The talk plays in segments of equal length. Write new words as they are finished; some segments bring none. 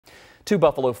Two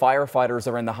Buffalo firefighters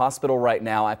are in the hospital right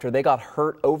now after they got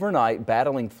hurt overnight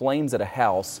battling flames at a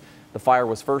house. The fire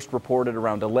was first reported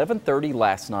around 11:30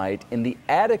 last night in the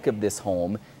attic of this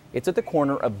home. It's at the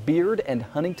corner of Beard and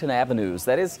Huntington Avenues.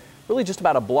 That is really just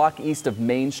about a block east of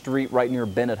Main Street, right near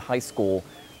Bennett High School.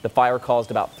 The fire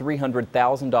caused about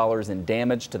 $300,000 in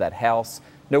damage to that house.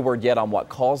 No word yet on what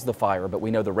caused the fire, but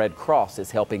we know the Red Cross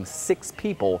is helping 6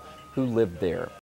 people who lived there.